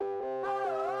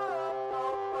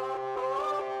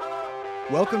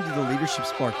Welcome to the Leadership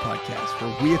Spark podcast,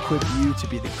 where we equip you to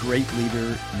be the great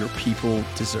leader your people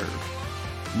deserve.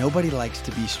 Nobody likes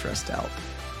to be stressed out,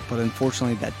 but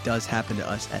unfortunately that does happen to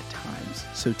us at times.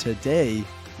 So today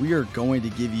we are going to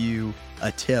give you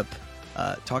a tip,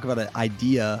 talk about an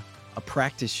idea, a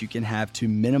practice you can have to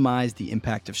minimize the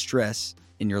impact of stress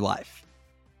in your life.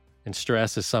 And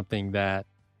stress is something that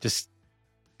just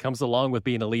comes along with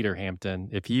being a leader, Hampton.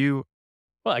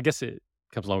 I guess it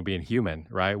comes along with being human,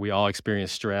 right? We all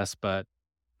experience stress, but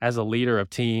as a leader of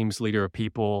teams, leader of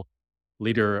people,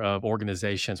 leader of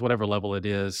organizations, whatever level it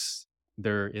is,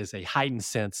 there is a heightened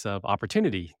sense of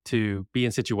opportunity to be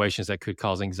in situations that could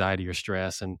cause anxiety or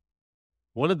stress. And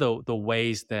one of the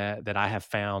ways that I have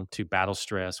found to battle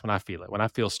stress when I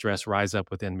feel stress rise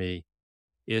up within me,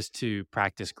 is to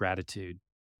practice gratitude.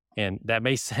 And that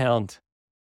may sounds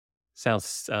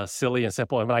silly and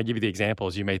simple. And when I give you the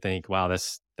examples, you may think, wow,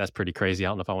 that's pretty crazy. I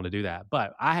don't know if I want to do that.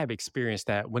 But I have experienced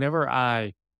that whenever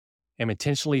I am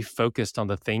intentionally focused on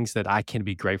the things that I can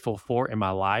be grateful for in my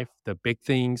life, the big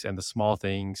things and the small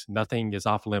things, nothing is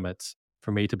off limits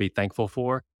for me to be thankful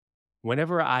for.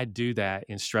 Whenever I do that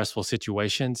in stressful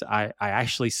situations, I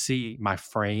actually see my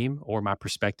frame or my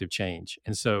perspective change.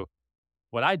 And so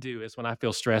what I do is when I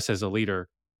feel stress as a leader,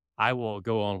 I will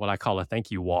go on what I call a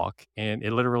thank you walk. And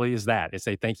it literally is that. It's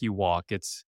a thank you walk.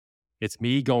 It's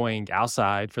me going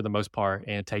outside for the most part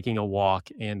and taking a walk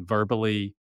and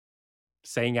verbally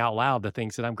saying out loud the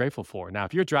things that I'm grateful for. Now,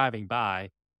 if you're driving by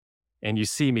and you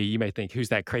see me, you may think, who's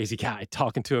that crazy guy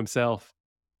talking to himself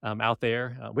out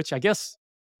there? Which I guess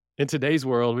in today's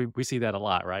world, we see that a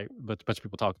lot, right? But a bunch of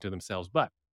people talking to themselves.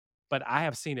 But I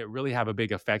have seen it really have a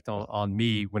big effect on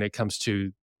me when it comes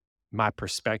to my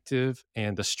perspective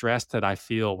and the stress that I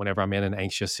feel whenever I'm in an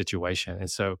anxious situation. And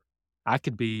so I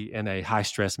could be in a high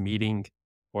stress meeting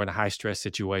or in a high stress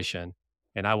situation,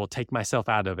 and I will take myself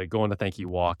out of it, go on a thank you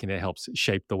walk, and it helps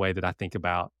shape the way that I think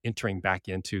about entering back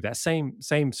into that same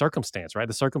circumstance, right?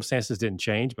 The circumstances didn't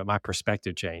change, but my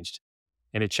perspective changed,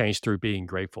 and it changed through being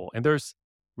grateful. And there's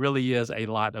really is a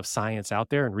lot of science out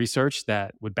there and research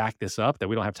that would back this up that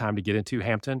we don't have time to get into,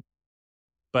 Hampton.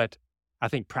 But I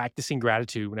think practicing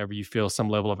gratitude whenever you feel some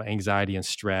level of anxiety and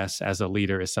stress as a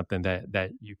leader is something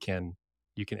that you can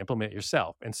implement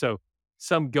yourself. And so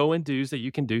some go and do's that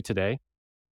you can do today.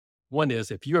 One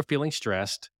is, if you are feeling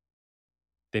stressed,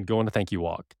 then go on a thank you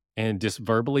walk and just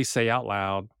verbally say out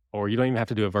loud, or you don't even have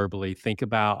to do it verbally, think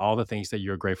about all the things that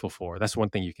you're grateful for. That's one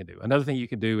thing you can do. Another thing you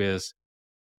can do is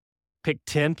pick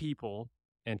 10 people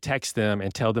and text them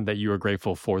and tell them that you are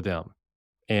grateful for them.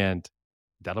 And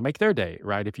that'll make their day,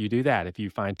 right? If you do that, if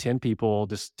you find 10 people,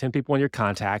 just 10 people in your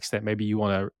contacts that maybe you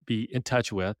want to be in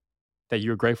touch with, that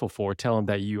you're grateful for, tell them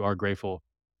that you are grateful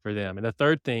for them. And the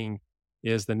third thing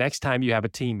is, the next time you have a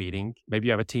team meeting, maybe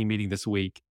you have a team meeting this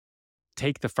week,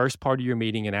 take the first part of your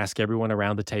meeting and ask everyone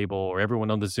around the table or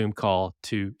everyone on the Zoom call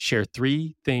to share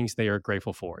 3 things they are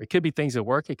grateful for. It could be things at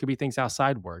work, it could be things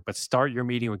outside work, but start your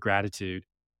meeting with gratitude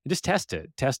and just test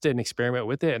it and experiment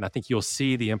with it. And I think you'll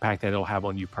see the impact that it'll have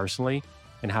on you personally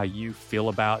and how you feel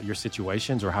about your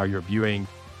situations or how you're viewing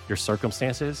your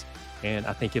circumstances. And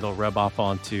I think it'll rub off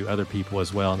onto other people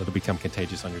as well, and it'll become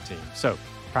contagious on your team. So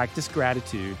practice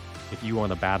gratitude if you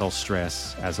want to battle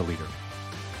stress as a leader.